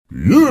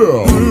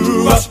Well,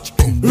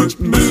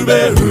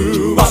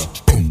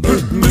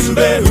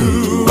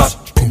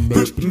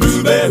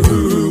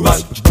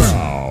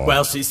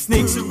 she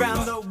sneaks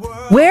around the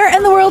world. Where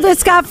in the world is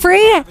Scott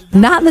Free?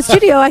 Not in the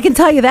studio, I can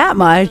tell you that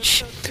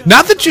much.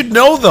 Not that you'd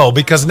know, though,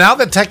 because now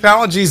that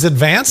technology's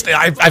advanced,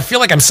 I feel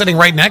like I'm sitting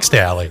right next to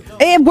Allie.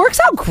 It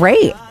works out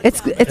great. It's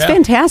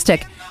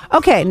fantastic.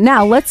 Okay,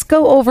 now let's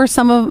go over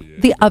some of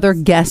the other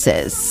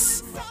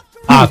guesses.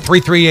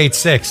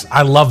 3386.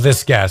 I love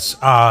this guess.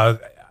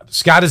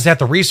 Scott is at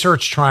the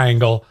Research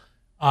Triangle.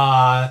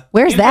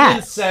 Where's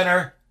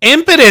that?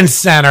 Impotence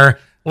Center.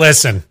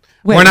 Listen,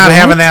 we're not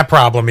having that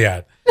problem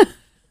yet.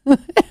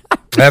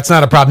 That's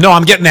not a problem. No,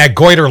 I'm getting that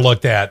goiter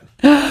looked at.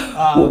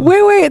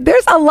 Wait.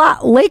 There's a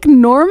lot. Lake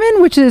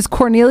Norman, which is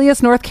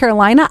Cornelius, North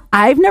Carolina.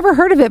 I've never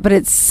heard of it, but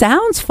it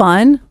sounds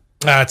fun.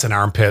 That's an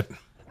armpit.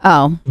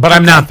 Oh. But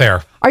I'm not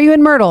there. Are you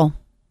in Myrtle?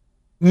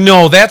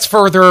 No, that's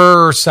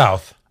further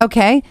south.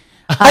 Okay.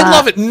 I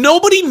love it.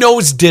 Nobody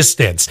knows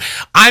distance.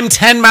 I'm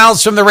 10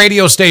 miles from the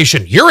radio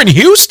station. You're in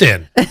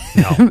Houston.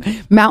 No.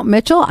 Mount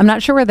Mitchell. I'm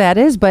not sure where that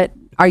is, but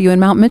are you in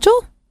Mount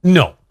Mitchell?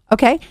 No.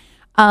 Okay.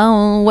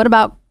 What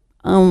about,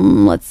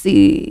 let's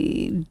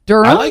see,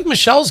 Durham? I like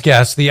Michelle's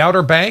guess, the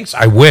Outer Banks.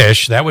 I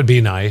wish. That would be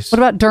nice. What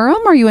about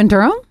Durham? Are you in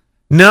Durham?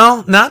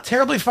 No, not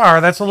terribly far.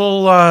 That's a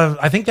little,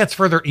 I think that's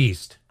further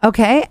east.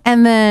 Okay.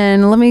 And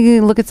then let me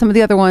look at some of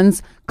the other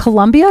ones.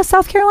 Columbia,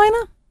 South Carolina?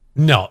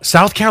 No.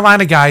 South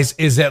Carolina, guys,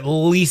 is at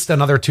least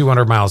another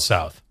 200 miles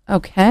south.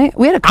 Okay.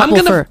 We had a couple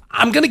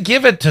I'm going to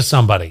give it to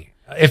somebody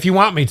if you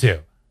want me to.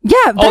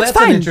 Yeah, that's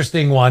fine. An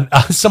interesting one.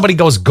 Somebody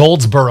goes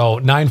Goldsboro,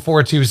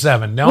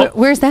 9427. No.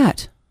 Where's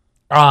that?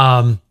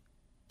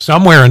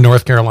 Somewhere in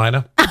North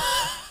Carolina.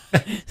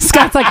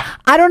 Scott's like,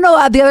 I don't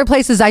know the other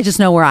places. I just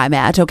know where I'm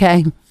at.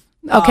 Okay.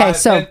 Okay.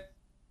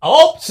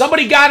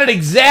 Somebody got it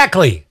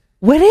exactly.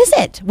 What is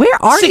it?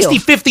 Where are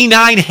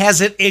 6059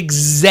 has it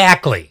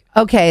exactly.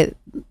 Okay.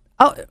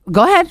 Oh,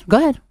 go ahead.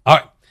 All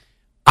right.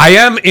 I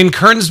am in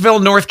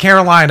Kernsville, North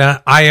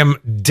Carolina. I am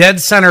dead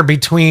center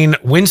between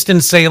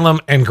Winston-Salem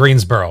and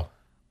Greensboro.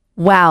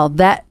 Wow,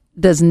 that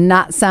does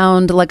not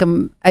sound like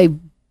a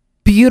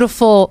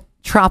beautiful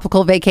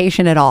tropical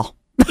vacation at all.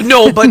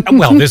 No, but,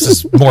 well, this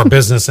is more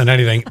business than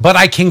anything. But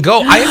I can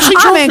go. I actually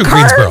drove through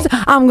Greensboro.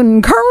 I'm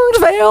in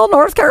Kernsville,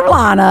 North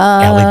Carolina.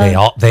 Ellie,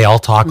 they all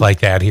talk like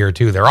that here,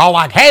 too. They're all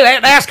like, hey,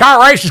 that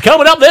NASCAR race is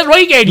coming up this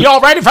weekend. You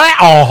all ready for that?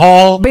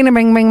 Oh, bing,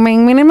 bing, bing,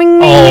 bing, bing, bing.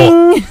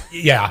 Oh,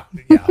 yeah,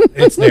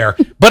 it's there.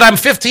 But I'm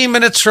 15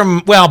 minutes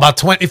from, about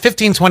 20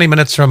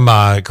 minutes from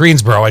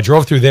Greensboro. I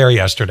drove through there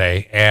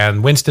yesterday,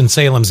 and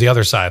Winston-Salem's the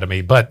other side of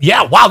me. But,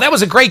 yeah, wow, that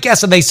was a great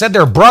guess. And they said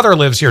their brother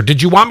lives here.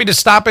 Did you want me to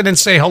stop in and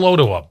say hello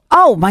to him?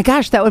 Oh, my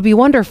gosh, that would be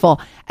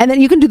wonderful. And then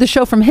you can do the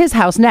show from his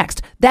house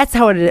next. That's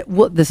how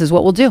this is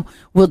what we'll do.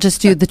 We'll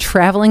just do the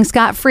Traveling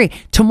Scott Free.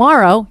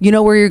 Tomorrow, you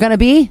know where you're going to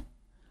be?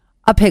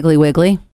 A Piggly Wiggly.